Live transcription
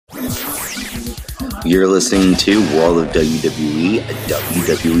You're listening to World of WWE, a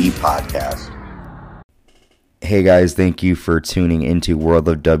WWE podcast. Hey guys, thank you for tuning into World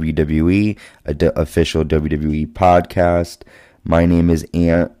of WWE, official WWE podcast. My name is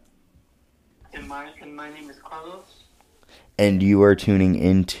Ant. And my name is Carlos. And you are tuning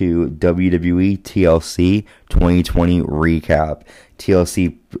into WWE TLC 2020 recap.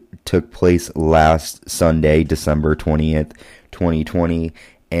 TLC took place last Sunday, December 20th, 2020.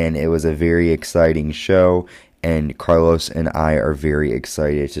 And it was a very exciting show, and Carlos and I are very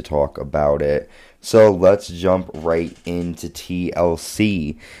excited to talk about it. So let's jump right into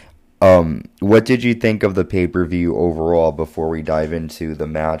TLC. What did you think of the pay-per-view overall before we dive into the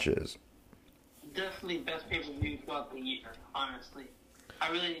matches? Definitely best pay-per-view throughout the year, honestly.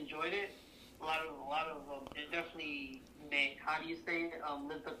 I really enjoyed it. A lot of it definitely made, how do you say it,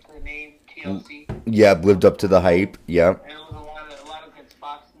 lived up to the name, TLC. Yeah, lived up to the hype, yeah. And it was a lot of good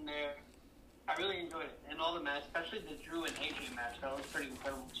spots in there. I really enjoyed it. And all the matches, especially the Drew and AJ match, that was pretty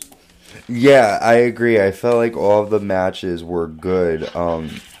incredible too. Yeah, I agree. I felt like all of the matches were good.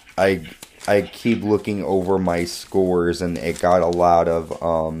 I keep looking over my scores, and it got a lot of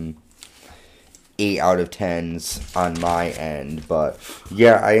 8 out of 10s on my end. But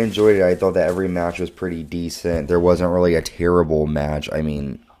yeah, I enjoyed it. I thought that every match was pretty decent. There wasn't really a terrible match. I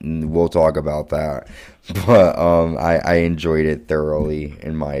mean, we'll talk about that. But I enjoyed it thoroughly,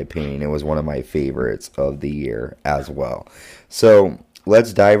 in my opinion. It was one of my favorites of the year as well. So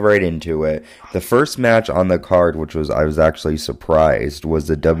let's dive right into it. The first match on the card, which I was actually surprised, was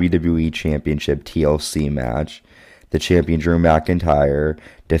the WWE Championship TLC match. The champion Drew McIntyre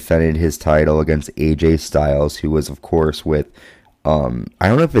defended his title against AJ Styles, who was, of course, with, I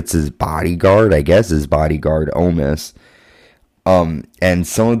don't know if it's his bodyguard, I guess his bodyguard, Omos. And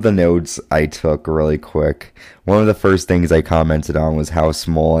some of the notes I took really quick. One of the first things I commented on was how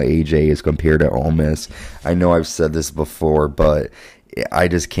small AJ is compared to Omos. I know I've said this before, but I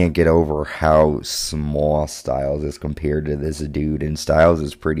just can't get over how small Styles is compared to this dude. And Styles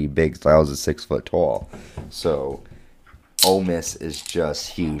is pretty big. Styles is 6 foot tall. So Omos is just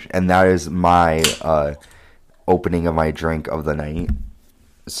huge. And that is my opening of my drink of the night.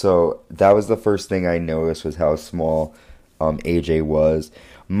 So that was the first thing I noticed, was how small AJ was.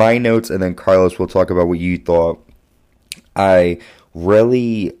 My notes, and then Carlos will talk about what you thought. I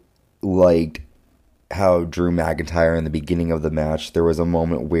really liked how Drew McIntyre, in the beginning of the match, there was a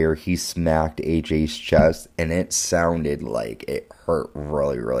moment where he smacked AJ's chest, and it sounded like it hurt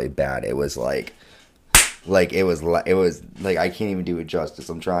really, really bad. It was like it was like I can't even do it justice.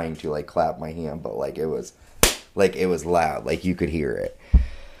 I'm trying to clap my hand, but it was loud, like you could hear it.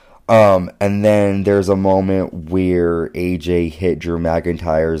 And then there's a moment where AJ hit Drew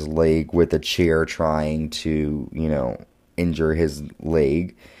McIntyre's leg with a chair, trying to, injure his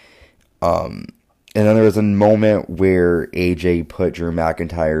leg. And then there was a moment where AJ put Drew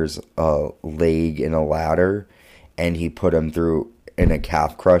McIntyre's leg in a ladder, and he put him through in a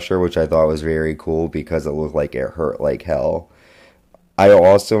calf crusher, which I thought was very cool because it looked like it hurt like hell. I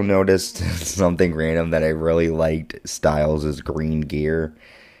also noticed something random, that I really liked Styles' green gear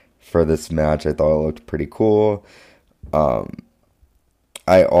for this match. I thought it looked pretty cool.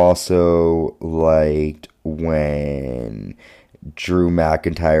 I also liked when Drew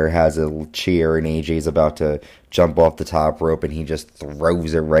McIntyre has a chair and AJ's about to jump off the top rope, and he just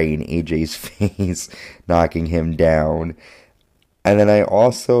throws it right in AJ's face, knocking him down. And then I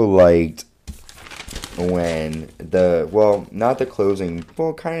also liked when kind of the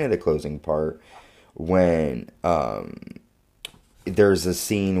closing part, when there's a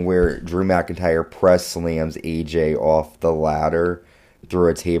scene where Drew McIntyre press slams AJ off the ladder through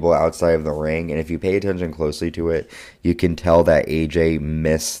a table outside of the ring, and if you pay attention closely to it, you can tell that AJ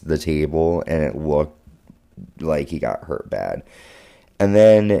missed the table, and it looked like he got hurt bad. And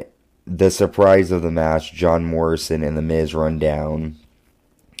then the surprise of the match, John Morrison and The Miz run down,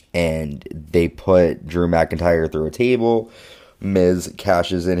 and they put Drew McIntyre through a table. Miz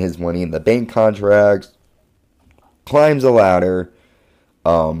cashes in his Money in the Bank contract, climbs a ladder,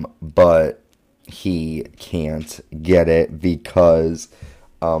 but he can't get it because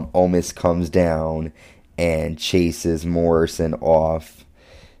Omos comes down and chases Morrison off.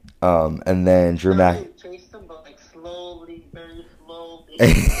 And then Drew chased him, but slowly, very slowly.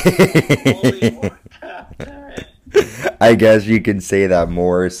 I guess you can say that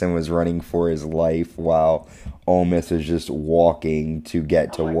Morrison was running for his life while Omos was just walking to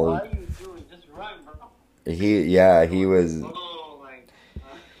get to work. Why are you doing? Just run, bro. He was.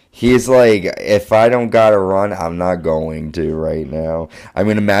 He's like, if I don't gotta run, I'm not going to right now. I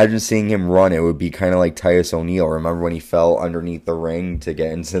mean, imagine seeing him run. It would be kind of like Titus O'Neil. Remember when he fell underneath the ring to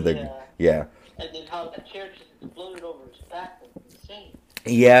get into the... Yeah. And then how that chair just exploded over his back was insane.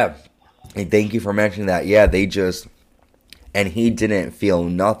 Yeah, and thank you for mentioning that. Yeah, they just, and he didn't feel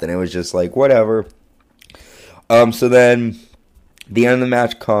nothing. It was just like whatever. So then the end of the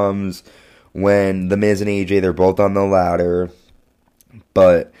match comes when the Miz and AJ, they're both on the ladder,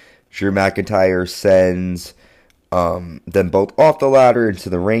 but Drew McIntyre sends them both off the ladder into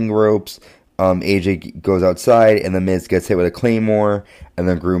the ring ropes. AJ goes outside, and the Miz gets hit with a claymore, and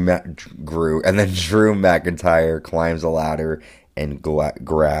then Drew McIntyre climbs the ladder and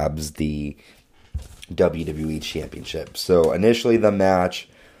grabs the WWE Championship. So initially the match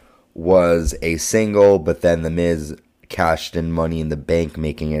was a single, but then the Miz cashed in Money in the Bank,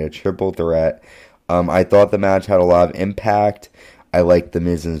 making it a triple threat. I thought the match had a lot of impact. I liked the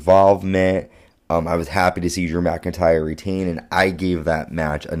Miz's involvement. I was happy to see Drew McIntyre retain, and I gave that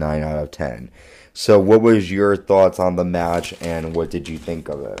match a 9 out of 10. So what was your thoughts on the match, and what did you think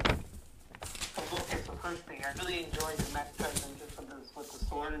of it? Okay, so first thing, I really enjoyed the match present just with the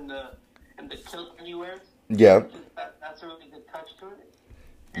sword and the kilt that he wears. Yeah. That's a really good touch to it.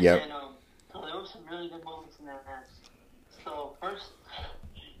 And Yep. then, so there were some really good moments in that match. So first,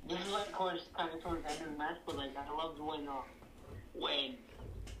 this is like kind of towards the end of the match, but like I loved when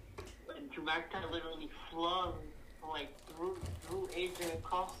Drew McIntyre literally flung threw AJ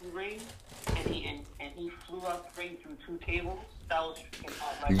across the ring, and he flew out the ring through 2 tables. That was freaking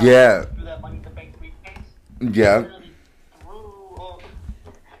awesome. Yeah. Through that Money in the Bank briefcase. Yeah. He literally threw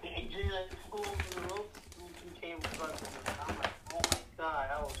AJ like flew over the ropes through 2 tables. I'm like, oh my god,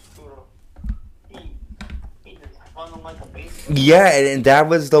 that was brutal. He just flung him like a baseball. Yeah, and that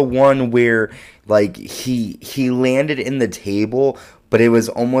was the one where like he landed in the table, but it was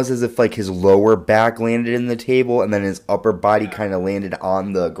almost as if like his lower back landed in the table, and then his upper body kind of landed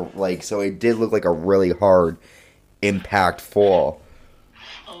on the so it did look like a really hard impact fall.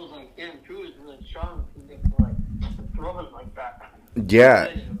 I was like, damn, Drew is really strong. He can like throw him like that. Yeah.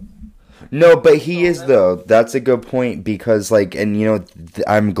 No, but he is though. That's a good point because like, and you know,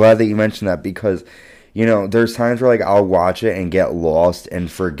 I'm glad that you mentioned that because, you know, there's times where like I'll watch it and get lost and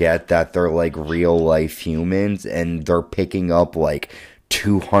forget that they're like real life humans and they're picking up like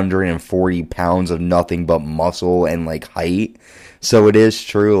 240 pounds of nothing but muscle and like height. So it is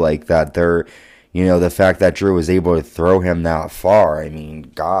true like that they're, you know, the fact that Drew was able to throw him that far. I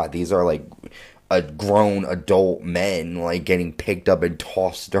mean, God, these are like a grown adult men like getting picked up and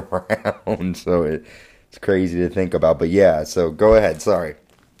tossed around. So it's crazy to think about. But yeah, so go ahead. Sorry.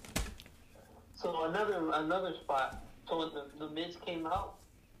 So another spot. So when the Miz came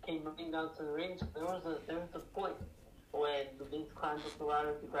running down to the ring. So there was a point when the Miz climbed up the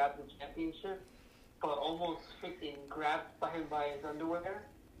ladder to grab the championship, but almost freaking grabbed by his underwear,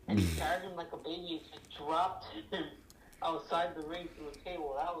 and he carried him like a baby and just dropped him outside the ring through a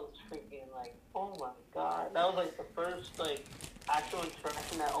table. That was freaking like, oh my god. That was like the first like actual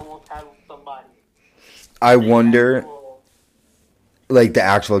interaction that I almost had with somebody. I wonder, like the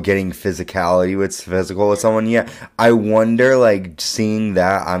actual getting physical with someone. Yeah, I wonder, like seeing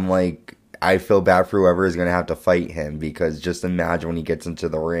that. I'm like, I feel bad for whoever is gonna have to fight him because just imagine when he gets into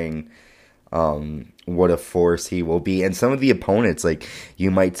the ring, what a force he will be. And some of the opponents, like you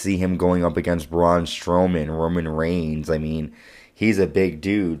might see him going up against Braun Strowman, Roman Reigns. I mean, he's a big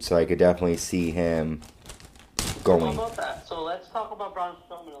dude, so I could definitely see him going. How about that? So let's talk about Braun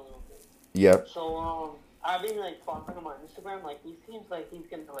Strowman a little bit. Yep. So I've been like following him on Instagram. Like he seems like he's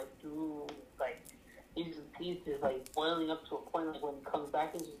gonna like do like he's just like boiling up to a point like when he comes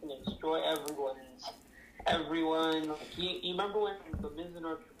back he's just gonna destroy everyone. Like you remember when the Miz and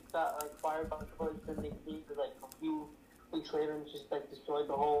Ortiz got like fired by Troy, then they came to like a few weeks later and just like destroyed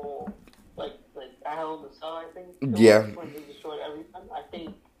the whole like Hell in the Cell, I think. Yeah. When they destroyed everyone, I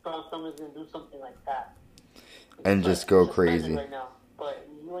think Braun Strowman's gonna do something like that. And just go crazy. Right now. But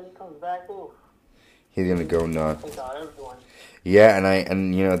when he comes back, he's gonna go nuts. Take out everyone. Yeah,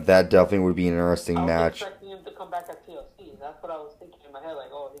 and you know that definitely would be an interesting match. I was expecting him to come back at TLC. That's what I was thinking in my head.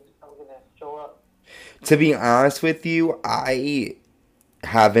 Like, oh, he's probably gonna show up. To be honest with you, I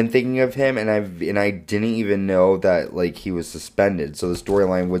have been thinking of him, and I didn't even know that like he was suspended. So the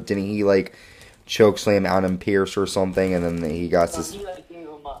storyline was, didn't he like choke slam Adam Pearce or something, and then he got He like gave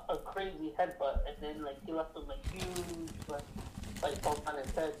him a crazy headbutt, and then like he left him like huge like bump on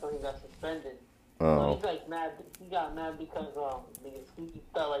his head, so he got suspended. Oh. So he's like mad. He got mad because he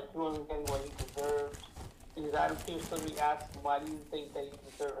felt like he wasn't getting what he deserved. Because Adam Pearce literally asked him, "Why do you think that you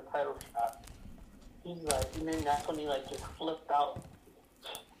deserve a title shot?" He's like, and then that's when he like just flipped out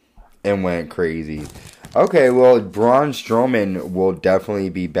and went crazy. Okay, well, Braun Strowman will definitely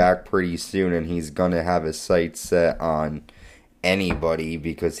be back pretty soon, and he's gonna have his sights set on anybody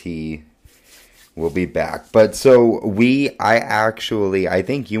because he We'll be back. But so I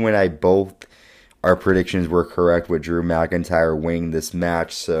think you and I both, our predictions were correct with Drew McIntyre winning this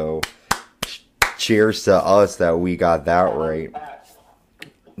match. So cheers to us that we got that right.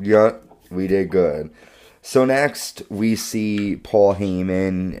 Yeah, we did good. So next we see Paul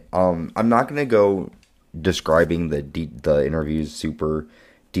Heyman. I'm not gonna go describing the interviews super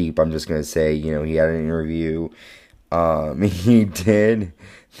deep. I'm just gonna say, he had an interview. He did.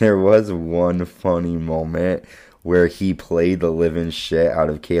 There was one funny moment where he played the living shit out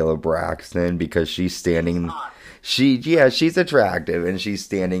of Kayla Braxton because she's standing. She's attractive and she's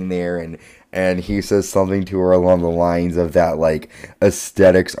standing there and he says something to her along the lines of that, like,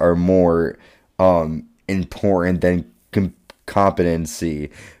 aesthetics are more important than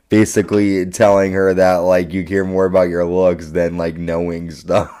competency. Basically telling her that, like, you care more about your looks than, like, knowing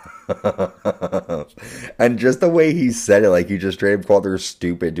stuff. And just the way he said it, like, he just straight up called her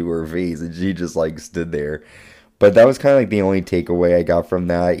stupid to her face, and she just, like, stood there. But that was kind of like the only takeaway I got from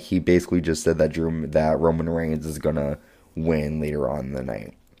that. He basically just said that Roman Reigns is gonna win later on in the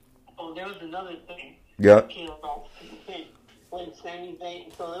night. Oh, there was another thing. Yeah. When Sami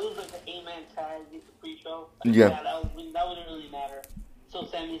Zayn, so it was like an 8-man tag at the pre-show. Yeah. That wouldn't really matter. So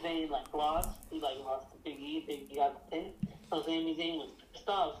Sami Zayn lost. He lost to Big E. Big E got the pin. So Sami Zayn was pissed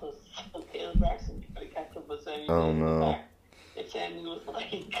off. So Kayla Braxton tried to catch up with Sami Zayn. Oh no. And Sami was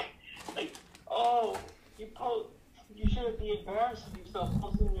like, oh, you shouldn't be embarrassing yourself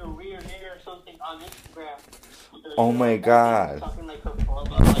posting your rear hair or something on Instagram. Oh my god. Talking like her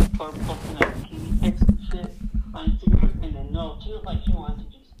posting like bikini pics and shit on Instagram, and then no, she was like she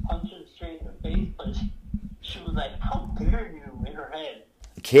wanted to just punch her straight in her face, but she was like, how dare you, in her head.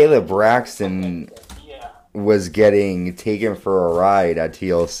 Kayla Braxton was getting taken for a ride at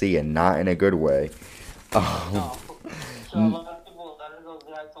TLC and not in a good way. No. So a lot of those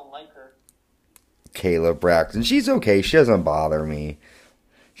guys don't like her. Kayla Braxton. She's okay. She doesn't bother me.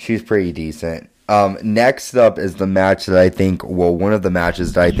 She's pretty decent. Next up is the match that I think, one of the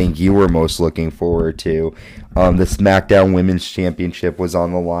matches that I think you were most looking forward to. The SmackDown Women's Championship was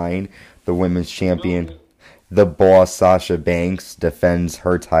on the line. The Women's Champion, the Boss, Sasha Banks, defends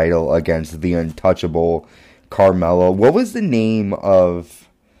her title against the untouchable Carmella. What was the name of...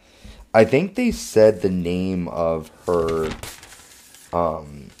 I think they said the name of her...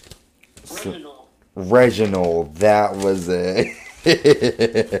 Reginald. That was it.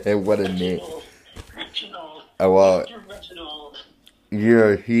 What a name. Reginald. Oh, well, Reginald.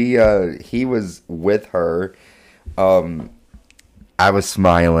 yeah, he was with her. I was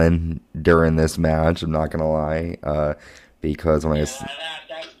smiling during this match, I'm not gonna lie, because when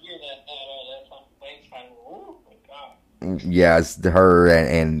yes, her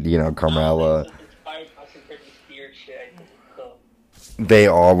and Carmella, they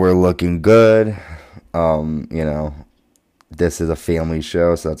all were looking good. This is a family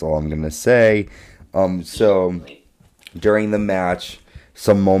show, so that's all I'm gonna say. So during the match,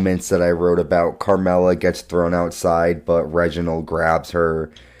 some moments that I wrote about: Carmella gets thrown outside, but Reginald grabs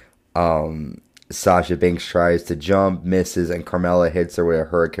her. Sasha Banks tries to jump, misses, and Carmella hits her with a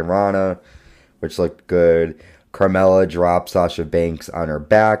Hurricane Rana, which looked good. Carmella drops Sasha Banks on her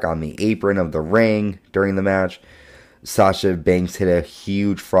back on the apron of the ring during the match. Sasha Banks hit a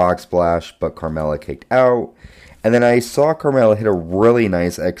huge frog splash, but Carmella kicked out. And then I saw Carmella hit a really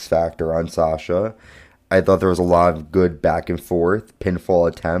nice X Factor on Sasha. I thought there was a lot of good back and forth pinfall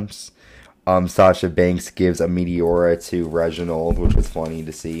attempts. Sasha Banks gives a Meteora to Reginald, which was funny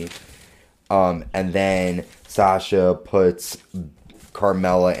to see. And then Sasha puts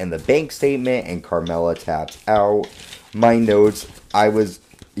Carmella in the bank statement, and Carmella taps out. My notes, I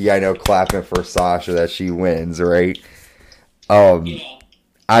know, clapping for Sasha that she wins, right? So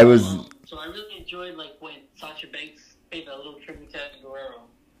I really enjoyed when Sasha Banks paid a little tribute to Eddie Guerrero.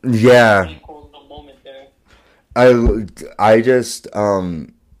 Yeah. Really cool little moment there. I just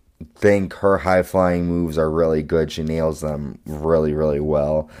think her high flying moves are really good. She nails them really, really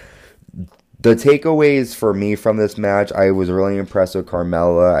well. The takeaways for me from this match, I was really impressed with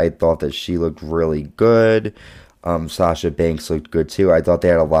Carmella. I thought that she looked really good. Sasha Banks looked good too. I thought they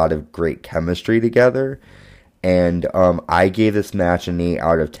had a lot of great chemistry together. And I gave this match an 8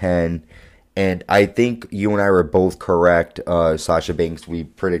 out of 10. And I think you and I were both correct. Sasha Banks, we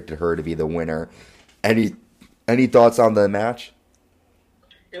predicted her to be the winner. Any thoughts on the match?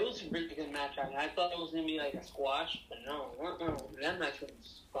 It was a really good match. I thought it was going to be like a squash, but no. That match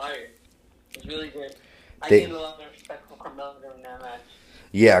was fire. It was really good. I gave a lot of respect for Carmella during that match.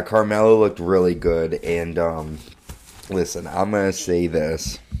 Yeah, Carmella looked really good. And listen, I'm going to say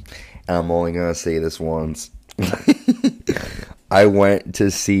this. And I'm only going to say this once. I went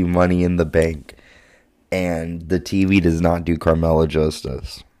to see Money in the Bank. and the TV does not do Carmella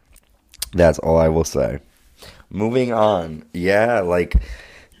justice. That's all I will say. Moving on. Yeah, like,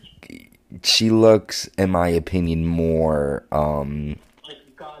 she looks, in my opinion, more, like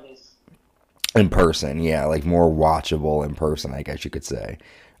a goddess. in person. Yeah, like, more watchable in person, I guess you could say.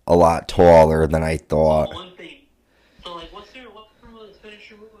 A lot taller than I thought. So one thing. So, like, what's her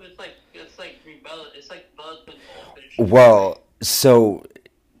finisher move? It's like Rebella. It's like Bella's finisher move. Well, so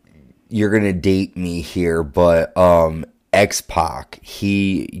you're gonna date me here, but X-Pac,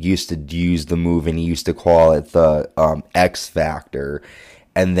 he used to use the move and he used to call it the X Factor,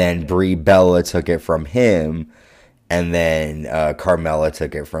 and then Brie Bella took it from him, and then Carmella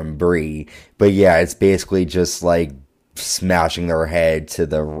took it from Brie. But yeah, it's basically just like smashing their head to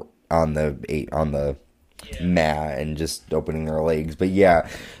the on the mat and just opening their legs. But yeah,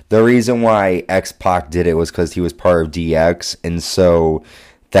 the reason why X-Pac did it was because he was part of DX, and so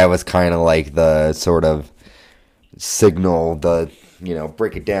that was kind of like the sort of signal, the,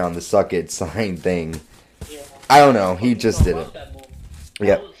 break it down, the suck it sign thing. Yeah. I don't know. He just did it. That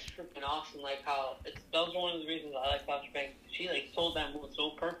Yep. was freaking awesome. Like how that was one of the reasons I like Sasha Banks. She like sold that move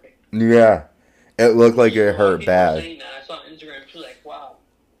so perfect. Yeah. It looked like it hurt bad. Saying that. I saw on Instagram too. Like, wow.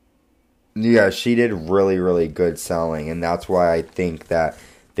 Yeah, she did really, really good selling, and that's why I think that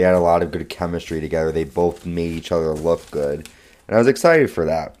they had a lot of good chemistry together. They both made each other look good, and I was excited for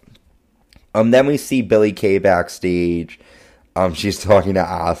that. Then we see Billie Kay backstage. She's talking to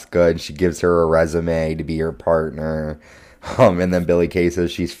Asuka, and she gives her a resume to be her partner. And then Billie Kay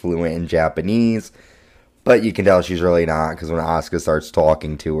says she's fluent in Japanese, but you can tell she's really not, because when Asuka starts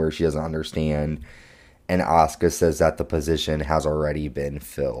talking to her, she doesn't understand. And Asuka says that the position has already been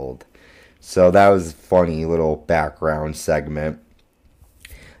filled. So that was a funny little background segment.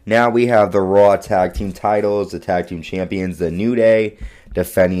 Now we have the Raw Tag Team titles, the Tag Team Champions, the New Day,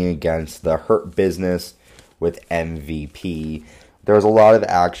 defending against the Hurt Business with MVP. There was a lot of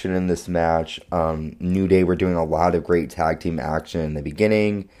action in this match. New Day were doing a lot of great tag team action in the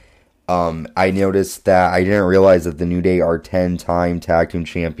beginning. I noticed that I didn't realize that the New Day are 10-time tag team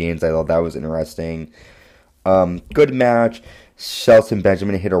champions. I thought that was interesting. Good match. Shelton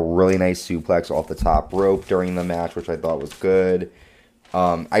Benjamin hit a really nice suplex off the top rope during the match, which I thought was good.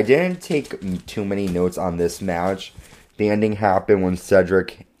 I didn't take too many notes on this match. The ending happened when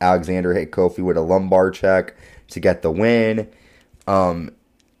Cedric Alexander hit Kofi with a lumbar check to get the win. And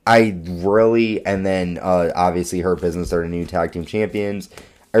then obviously Hurt Business are the new tag team champions.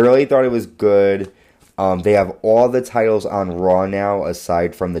 I really thought it was good. They have all the titles on Raw now,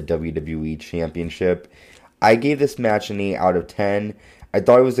 aside from the WWE Championship. I gave this match an 8 out of 10. I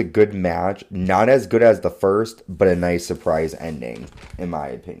thought it was a good match. Not as good as the first, but a nice surprise ending, in my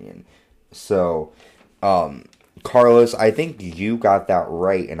opinion. So, Carlos, I think you got that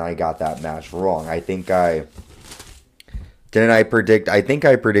right, and I got that match wrong. I think I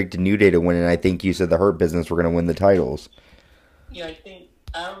predicted New Day to win, and I think you said the Hurt Business were going to win the titles. Yeah,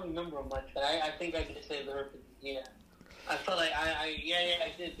 I don't remember much, but I think I did say the Hurt Business. Yeah, I felt like I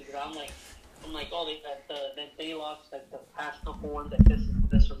did, because I'm like, oh, they lost like the past couple ones. Like this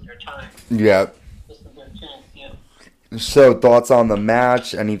was their time. Yeah. This was their chance. Yeah. So, thoughts on the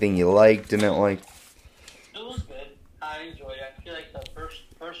match? Anything you liked, didn't like? It was good. I enjoyed it. I feel like the first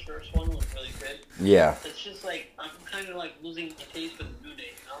one was really good. Yeah. It's just like I'm kind of like losing the taste for the New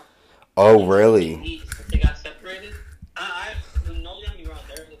Day, you know? Oh, really? They got separated. Don't get me wrong,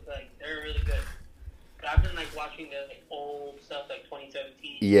 they're really good. But I've been like watching the old stuff like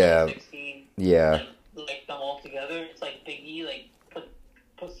 2017, Yeah. 2016. Yeah. Like them all together. It's like Big E like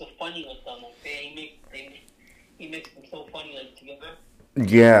puts the funny with them. Like he makes them so funny like together.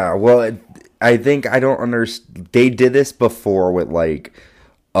 Yeah, well, I think I don't understand. They did this before with, like,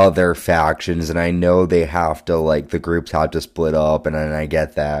 other factions, and I know they have to, like, the groups have to split up, and I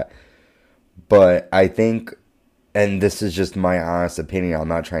get that. But I think, and this is just my honest opinion, I'm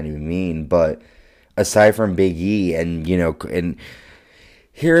not trying to be mean, but aside from Big E, and, and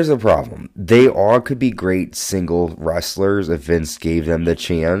here's the problem. They all could be great single wrestlers if Vince gave them the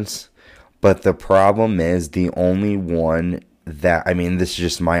chance, but the problem is the only one this is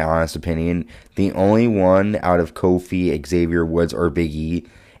just my honest opinion, the only one out of Kofi, Xavier Woods, or Big E,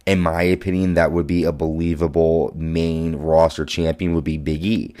 in my opinion, that would be a believable main roster champion would be Big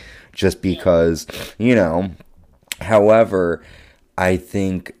E. Just because, however, I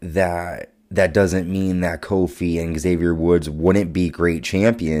think that doesn't mean that Kofi and Xavier Woods wouldn't be great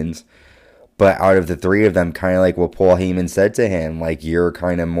champions. But out of the three of them, kind of like what Paul Heyman said to him, like, you're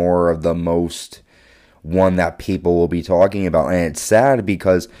kind of more of the most one that people will be talking about. And it's sad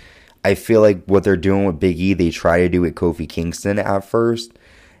because I feel like what they're doing with Big E, they try to do with Kofi Kingston at first.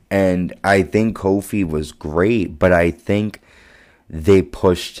 And I think Kofi was great, but I think they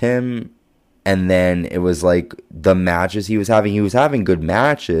pushed him, and then it was like the matches he was having good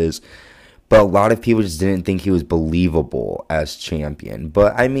matches, but a lot of people just didn't think he was believable as champion.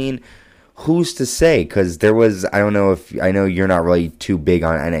 But I mean, who's to say? Because I don't know if, I know you're not really too big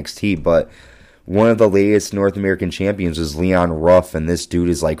on NXT, but one of the latest North American champions was Leon Ruff, and this dude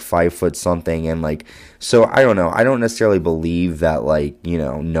is like 5 foot something, and like, so I don't know. I don't necessarily believe that, like,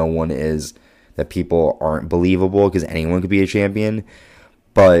 no one is, that people aren't believable, because anyone could be a champion.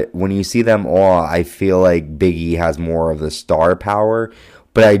 But when you see them all, I feel like Big E has more of the star power.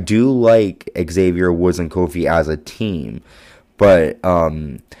 But I do like Xavier Woods and Kofi as a team. But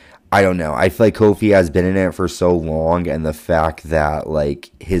I don't know. I feel like Kofi has been in it for so long, and the fact that,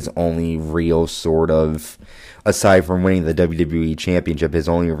 like, his only real sort of, aside from winning the WWE Championship, his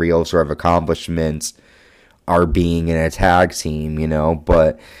only real sort of accomplishments are being in a tag team,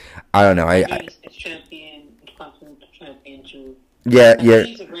 But I don't know. It's champion, continental champion too. Yeah, yeah.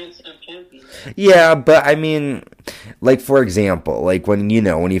 He's a Grand Slam champion. Yeah, but I mean, like, for example, like when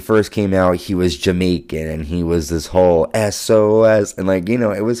he first came out, he was Jamaican and he was this whole SOS, and like,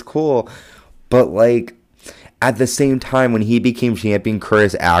 it was cool. But like, at the same time, when he became champion,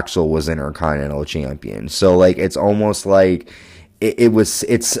 Curtis Axel was Intercontinental Champion. So like, it's almost like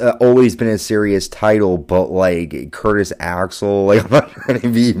it's always been a serious title, but like Curtis Axel, like, I'm not trying to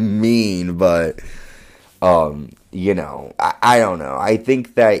be mean, but I don't know. I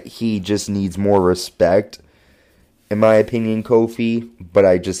think that he just needs more respect, in my opinion, Kofi. But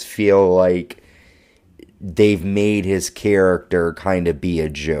I just feel like they've made his character kind of be a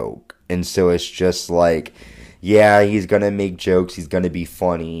joke. And so it's just like, yeah, he's going to make jokes. He's going to be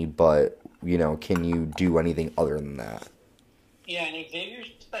funny. But, can you do anything other than that? Yeah, and Xavier's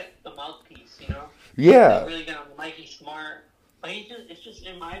just like the mouthpiece, Yeah. He's really good on the mic. He's smart. But it's just,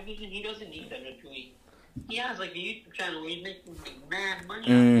 in my vision, he doesn't need them to tweet. He has like a YouTube channel where he's making like mad money.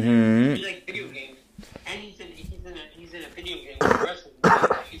 Mm-hmm. He's like video games, and he's in a video game with wrestling.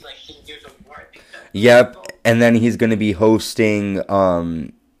 He's like 10 years of war. I think that. Yep, and then he's going to be hosting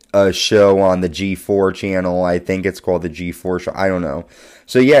a show on the G4 channel. I think it's called the G4 show. I don't know.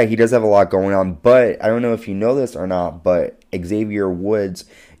 So yeah, he does have a lot going on. But I don't know if you know this or not, but Xavier Woods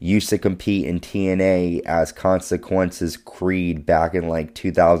used to compete in TNA as Consequences Creed back in like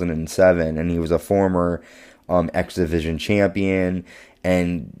 2007, and he was a former X Division champion.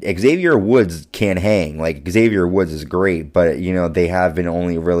 And Xavier Woods can hang. Like, Xavier Woods is great, but they have been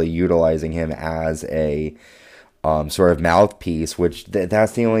only really utilizing him as a sort of mouthpiece, which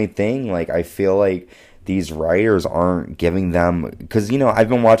that's the only thing. Like, I feel like these writers aren't giving them, because I've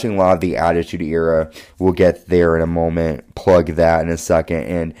been watching a lot of the Attitude Era. We'll get there in a moment, plug that in a second.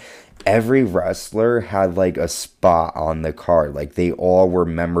 And every wrestler had like a spot on the card. Like, they all were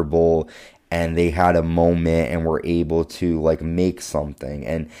memorable, and they had a moment and were able to like make something.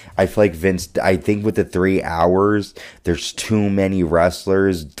 And I feel like I think with the 3 hours, there's too many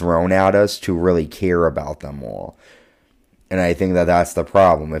wrestlers thrown at us to really care about them all. And I think that that's the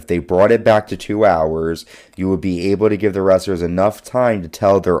problem. If they brought it back to 2 hours, you would be able to give the wrestlers enough time to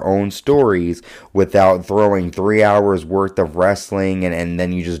tell their own stories without throwing 3 hours worth of wrestling, and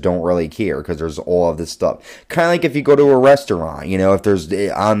then you just don't really care because there's all of this stuff. Kind of like if you go to a restaurant, if there's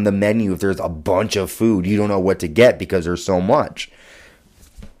on the menu, if there's a bunch of food, you don't know what to get because there's so much.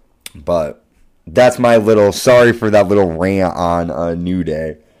 But that's my sorry for that little rant on New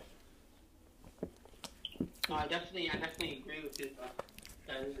Day. No, I definitely agree with you.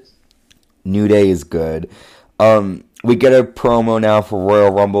 New Day is good. We get a promo now for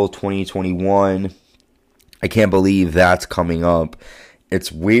Royal Rumble 2021. I can't believe that's coming up.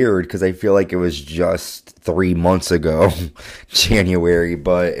 It's weird because I feel like it was just 3 months ago, January,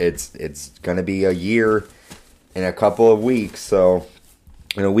 but it's gonna be a year in a couple of weeks, so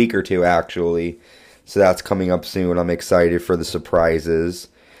in a week or two actually. So that's coming up soon. I'm excited for the surprises.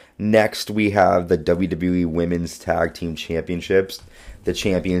 Next, we have the WWE Women's Tag Team Championships. The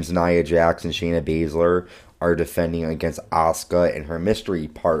champions Nia Jax and Shayna Baszler are defending against Asuka and her mystery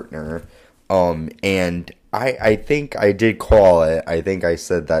partner. And I think I did call it. I think I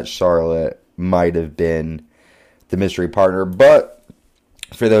said that Charlotte might have been the mystery partner. But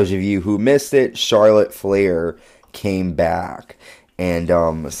for those of you who missed it, Charlotte Flair came back. And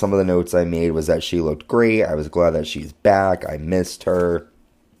some of the notes I made was that she looked great. I was glad that she's back. I missed her.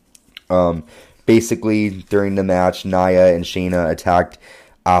 Basically, during the match, Nia and Shayna attacked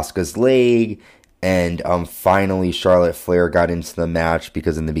Asuka's leg, and finally Charlotte Flair got into the match,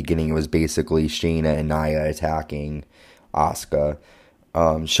 because in the beginning it was basically Shayna and Nia attacking Asuka.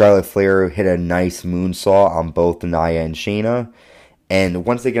 Charlotte Flair hit a nice moonsault on both Nia and Shayna, And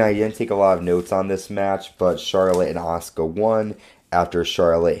once again, I didn't take a lot of notes on this match, but Charlotte and Asuka won after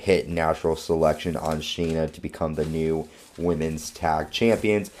Charlotte hit natural selection on Shayna to become the new women's tag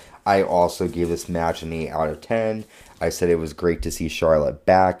champions. I also gave this match an 8 out of 10. I said it was great to see Charlotte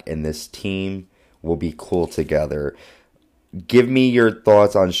back, and this team will be cool together. Give me your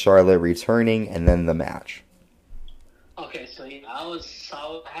thoughts on Charlotte returning and then the match. Okay, so yeah, I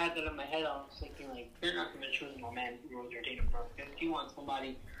had that in my head. I was thinking like, you're not gonna choose my man who was your dating bro. If you want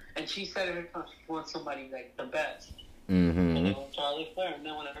somebody, and she said it herself, she wants somebody like the best. Mm-hmm. And it was Charlie Flair. And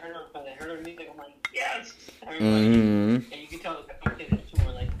then when I heard her music, I'm like, yes. Mm-hmm. And you can tell the commentators too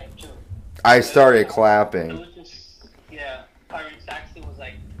were like that too. I started clapping. It was just, yeah. Byron Saxton was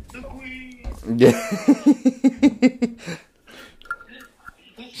like, the queen. Yeah.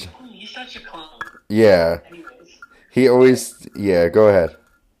 He's such a clown. Yeah. Anyways. He always, yeah, go ahead.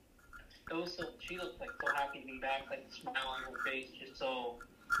 It was so, she looked like so happy to be back, like the smile on her face, just so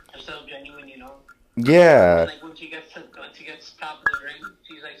genuine, you know? Yeah. And, like when she gets top of the ring,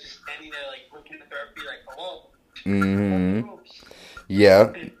 she's like just standing there, like looking at the referee, like, hello. Mm-hmm.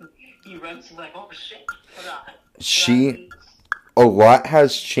 Yeah. He runs like, oh shit. A lot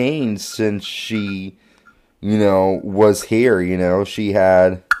has changed since she, was here, she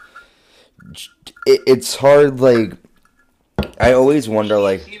had, it's hard, like, I always wonder,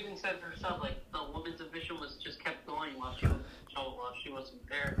 like, she even said herself, like, the women's division was just kept going while she wasn't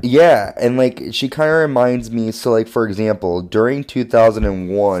there. Yeah, and, like, she kind of reminds me, so, like, for example, during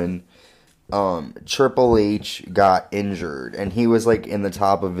 2001, Triple H got injured, and he was, like, in the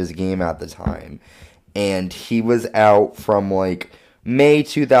top of his game at the time, and he was out from, like, May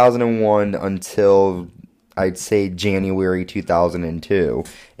 2001 until, I'd say, January 2002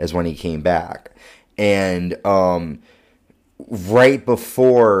 is when he came back, and, right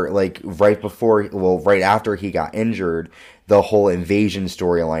after he got injured, the whole invasion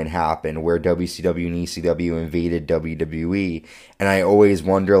storyline happened where WCW and ECW invaded WWE, and I always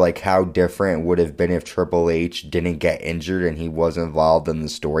wonder, like, how different it would have been if Triple H didn't get injured and he was involved in the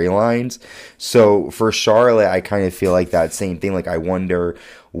storylines. So for Charlotte, I kind of feel like that same thing. Like, I wonder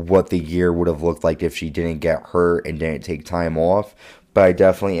what the year would have looked like if she didn't get hurt and didn't take time off. But I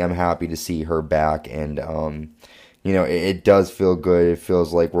definitely am happy to see her back, and it does feel good. It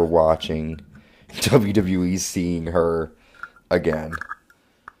feels like we're watching WWE seeing her again.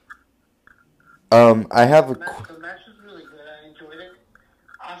 I have a... The match was really good. I enjoyed it.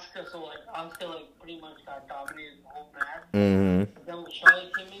 Asuka pretty much got dominated the whole match. Mm-hmm. But then when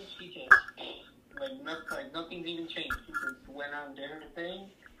Charlotte came in, she just, nothing's even changed. She just went out and did her thing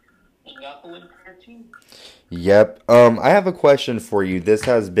and got the win for her team. Yep. I have a question for you. This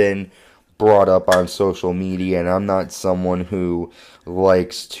has been brought up on social media, and I'm not someone who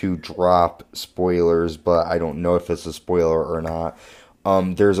likes to drop spoilers, but I don't know if it's a spoiler or not.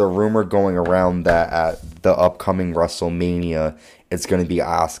 There's a rumor going around that at the upcoming WrestleMania, it's going to be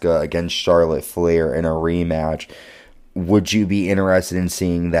Asuka against Charlotte Flair in a rematch. Would you be interested in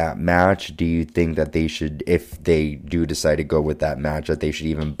seeing that match? Do you think that they should, if they do decide to go with that match, that they should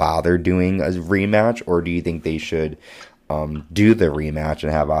even bother doing a rematch? Or do you think they should do the rematch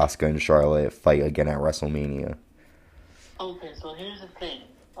and have Asuka and Charlotte fight again at WrestleMania? Okay, so here's the thing.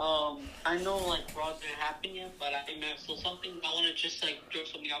 I know, Raw didn't happen yet, but I want to just, throw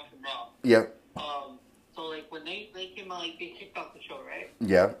something out from Raw. Yep. So, when they came out, they kicked off the show, right?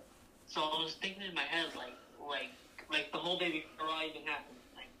 Yeah. So I was thinking in my head, the whole day before Raw even happened,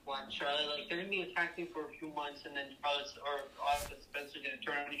 watch Charlotte, they're going to be attacking for a few months, and then Charlotte or Asuka and Spencer are going to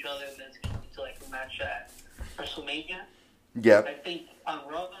turn on each other, and then it's going to be a match at WrestleMania. Yep. I think on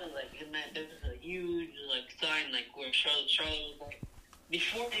Raw, it meant there was a huge, sign, where Charlotte was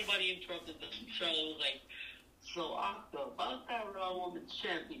before anybody interrupted them, Charlotte was so Asuka, about that Raw Women's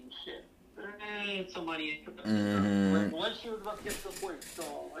Championship. Somebody interrupted them. Once she was about to get to the point,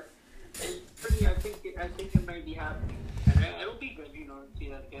 so it's pretty, I think it might be happening. And it'll be good, to see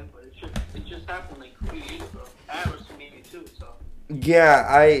that again, but it just happened, a few years ago. At WrestleMania too, so. Yeah,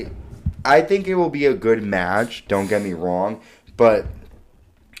 I think it will be a good match, don't get me wrong, but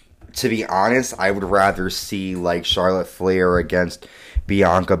to be honest, I would rather see Charlotte Flair against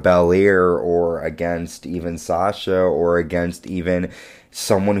Bianca Belair, or against even Sasha, or against even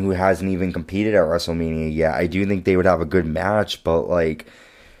someone who hasn't even competed at WrestleMania yet. I do think they would have a good match, but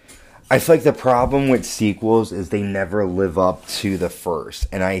I feel like the problem with sequels is they never live up to the first,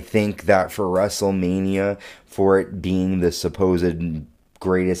 and I think that for WrestleMania, for it being the supposed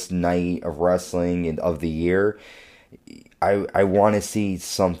greatest night of wrestling and of the year, I want to see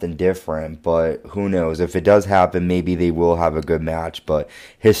something different, but who knows? If it does happen, maybe they will have a good match. But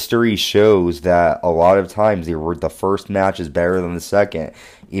history shows that a lot of times the first match is better than the second.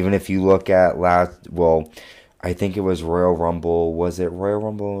 Even if you look at I think it was Royal Rumble. Was it Royal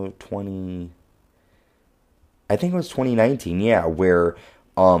Rumble 20? I think it was 2019. Yeah, where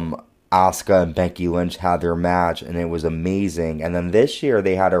Asuka and Becky Lynch had their match, and it was amazing. And then this year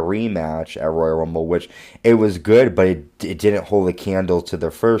they had a rematch at Royal Rumble, which it was good, but it didn't hold a candle to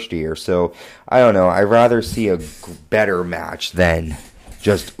the first year. So I don't know. I'd rather see a better match than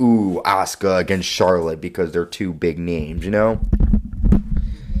just Asuka against Charlotte because they're two big names, you know.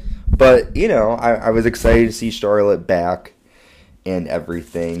 But I was excited to see Charlotte back and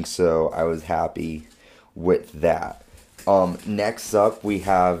everything, so I was happy with that. Next up, we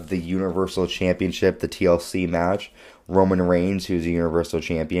have the Universal Championship, the TLC match. Roman Reigns, who's the Universal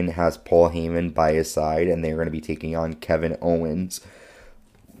Champion, has Paul Heyman by his side, and they're going to be taking on Kevin Owens.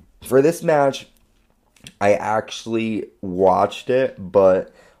 For this match, I actually watched it,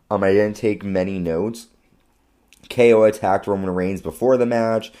 but I didn't take many notes. KO attacked Roman Reigns before the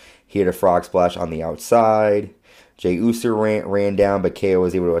match. He had a frog splash on the outside. Jey Uso ran down, but KO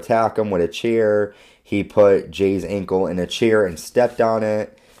was able to attack him with a chair. He put Jay's ankle in a chair and stepped on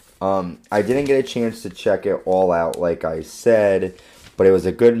it. I didn't get a chance to check it all out, like I said, but it was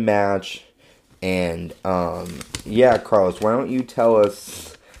a good match. And, yeah, Carlos, why don't you tell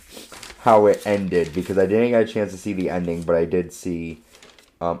us how it ended? Because I didn't get a chance to see the ending, but I did see...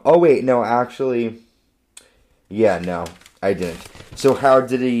 Yeah, no, I didn't. So how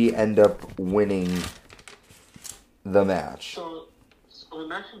did he end up winning the match? So the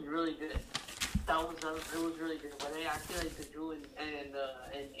match was really good. It was really good. But I feel like the Drew and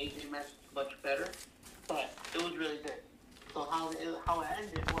AJ match was much better, but it was really good. So how it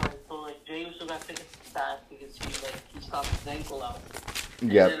ended was Jey Uso got taken back because he stopped his ankle out.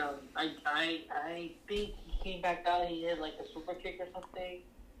 Yeah. And then I think he came back out. He hit like a super kick or something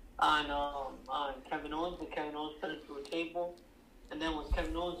on Kevin Owens, but Kevin Owens put it through a table. And then when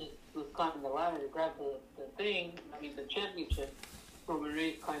Kevin Owens was climbing the ladder to grab the championship, Roman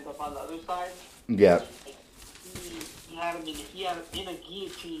Reigns climbed up on the other side. Yeah. He had him in a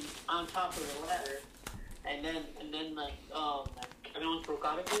guillotine on top of the ladder, and then Kevin Owens broke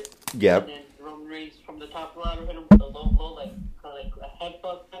out of it. Yeah. And then Roman Reigns from the top of the ladder hit him with a low blow, like a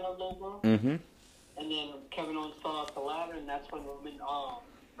headbutt kind of low blow. Mm-hmm. And then Kevin Owens fell off the ladder, and that's when Roman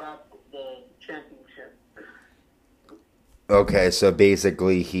grabbed the championship. Okay, so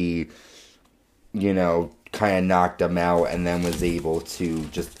basically he, kind of knocked him out and then was able to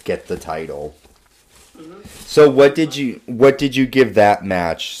just get the title. Mm-hmm. So what did you give that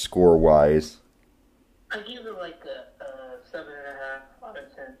match score-wise? I gave it like a 7.5 out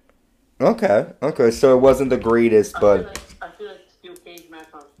of 10. Okay, so it wasn't the greatest, but... I feel like the Steel Cage match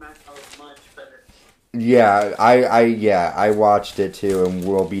on SmackDown was much better. Yeah, I watched it too, and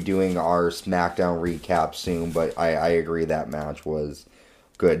we'll be doing our SmackDown recap soon, but I agree that match was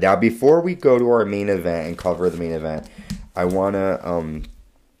good. Now, before we go to our main event and cover the main event, I want to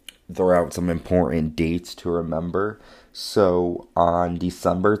throw out some important dates to remember. So, on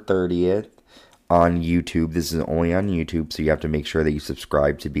December 30th, on YouTube, this is only on YouTube, so you have to make sure that you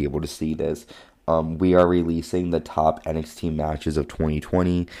subscribe to be able to see this. We are releasing the top NXT matches of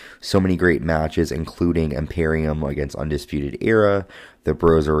 2020. So many great matches, including Imperium against Undisputed Era, the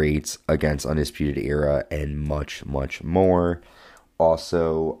Broserweights against Undisputed Era, and much, much more.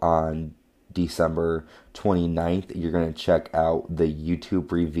 Also, on December 29th, you're going to check out the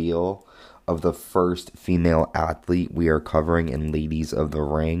YouTube reveal of the first female athlete we are covering in Ladies of the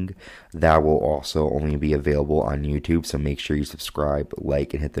Ring. That will also only be available on YouTube, so make sure you subscribe,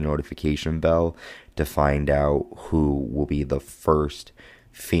 like, and hit the notification bell to find out who will be the first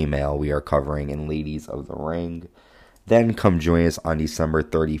female we are covering in Ladies of the Ring. Then come join us on December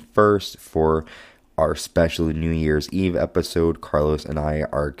 31st for our special New Year's Eve episode. Carlos and I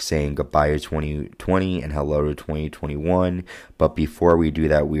are saying goodbye to 2020 and hello to 2021. But before we do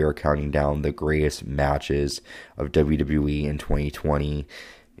that, we are counting down the greatest matches of WWE in 2020.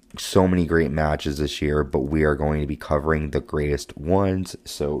 So many great matches this year, but we are going to be covering the greatest ones.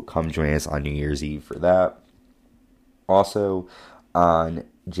 So come join us on New Year's Eve for that. Also, on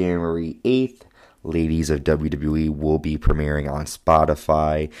January 8th, Ladies of WWE will be premiering on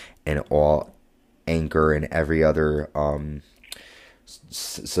Spotify and all Anchor and every other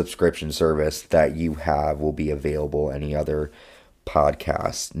subscription service that you have will be available. Any other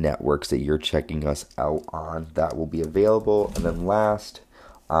podcast networks that you're checking us out on, that will be available. And then last,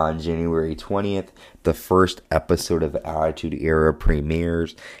 on January 20th. The first episode of Attitude Era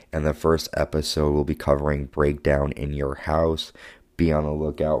premieres, and the first episode will be covering Breakdown in Your House. Be on the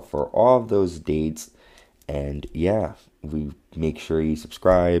lookout for all of those dates. And yeah, we make sure you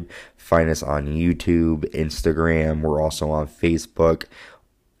subscribe. Find us on YouTube, Instagram. We're also on Facebook.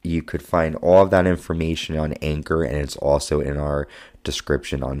 You could find all of that information on Anchor, and it's also in our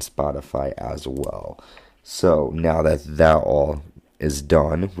description on Spotify as well. So now that all is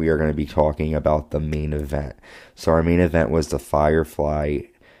done, we are going to be talking about the main event. So our main event was the Firefly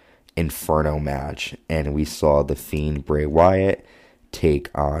Inferno match, and we saw The Fiend Bray Wyatt take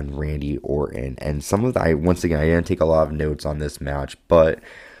on Randy Orton. And once again, I didn't take a lot of notes on this match, but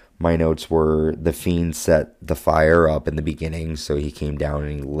my notes were The Fiend set the fire up in the beginning, so he came down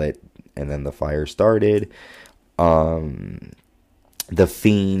and he lit, and then the fire started. The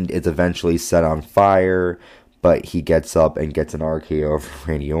Fiend is eventually set on fire, but he gets up and gets an RKO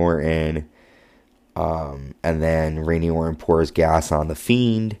for Randy Orton. And then Randy Orton pours gas on The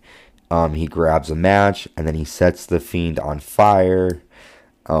Fiend. He grabs a match, and then he sets The Fiend on fire.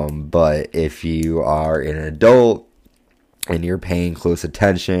 But if you are an adult and you're paying close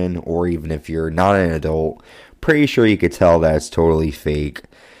attention, or even if you're not an adult, pretty sure you could tell that it's totally fake.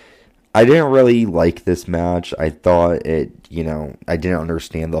 I didn't really like this match. I thought I didn't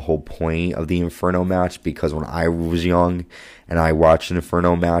understand the whole point of the Inferno match, because when I was young and I watched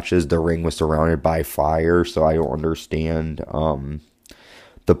Inferno matches, the ring was surrounded by fire, so I don't understand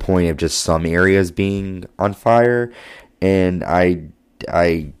the point of just some areas being on fire. And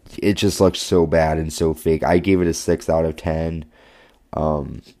it just looked so bad and so fake. I gave it a 6 out of 10.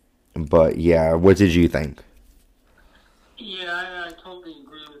 But yeah, what did you think? Yeah, I totally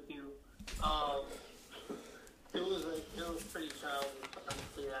agree with you. It was pretty childish,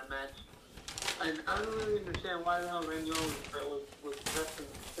 honestly, that match. And I don't really understand why the hell Randy Orton was dressed in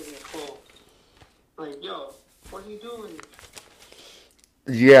freaking clothes. Like, yo, what are you doing?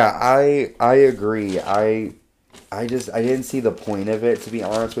 Yeah, I agree. I didn't see the point of it, to be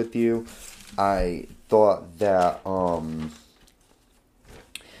honest with you. I thought that I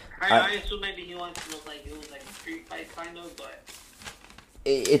assume maybe he wanted to look like it was like a street fight kind of, but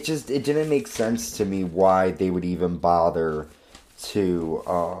it didn't make sense to me why they would even bother to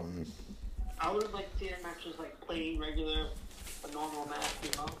I would have liked to see that match just like plain regular, a normal match, you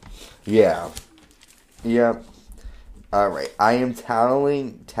know? Yeah. Yep. Alright, I am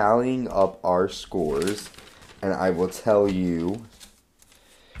tallying up our scores, and I will tell you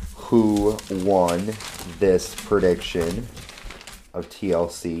who won this prediction of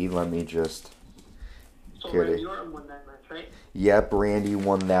TLC. Let me just So Randy Orton won that match, right? Yep, Randy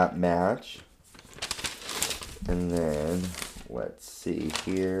won that match. And then, let's see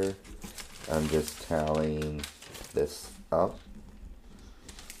here. I'm just tallying this up.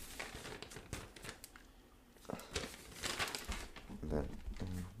 Then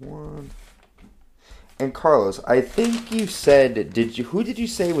one. And Carlos, I think you said, who did you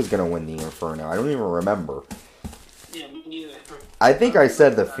say was gonna win the Inferno? I don't even remember. Yeah, me neither. I think I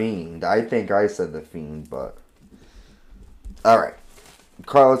said The Fiend. But alright.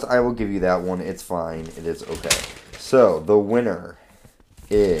 Carlos, I will give you that one. It's fine. It is okay. So, the winner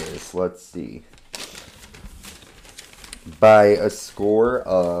is, let's see, by a score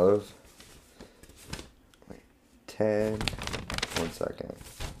of 10, 1 second,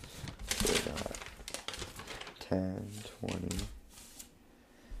 so we got 10,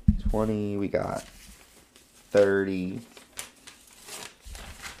 20, we got 30,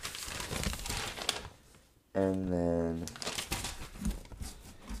 and then,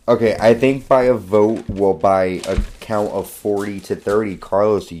 okay, I think by a vote, by a count of 40-30,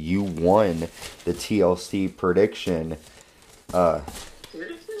 Carlos, you won the TLC prediction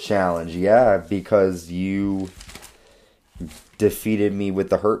challenge. Yeah, because you defeated me with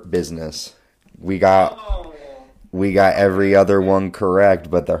the Hurt Business. We got every other one correct,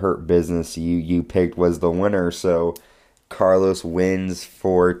 but the Hurt Business you picked was the winner. So Carlos wins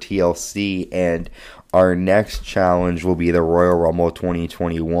for TLC, and our next challenge will be the Royal Rumble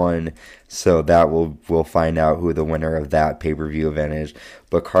 2021. So that we'll find out who the winner of that pay-per-view event is.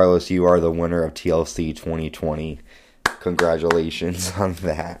 But Carlos, you are the winner of TLC 2020. Congratulations on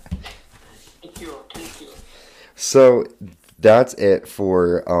that. Thank you. So that's it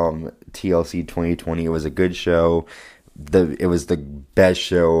for TLC 2020. It was a good show. It was the best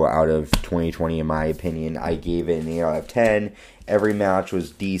show out of 2020 in my opinion. I gave it an 8 out of 10. Every match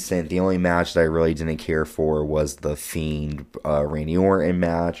was decent. The only match that I really didn't care for was the Fiend Randy Orton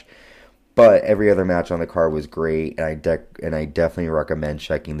match. But every other match on the card was great, and I definitely recommend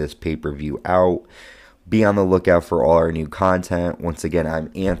checking this pay-per-view out. Be on the lookout for all our new content. Once again,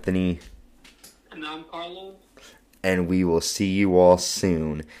 I'm Anthony. And I'm Carlos. And we will see you all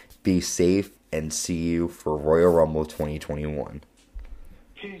soon. Be safe and see you for Royal Rumble 2021.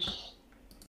 Peace.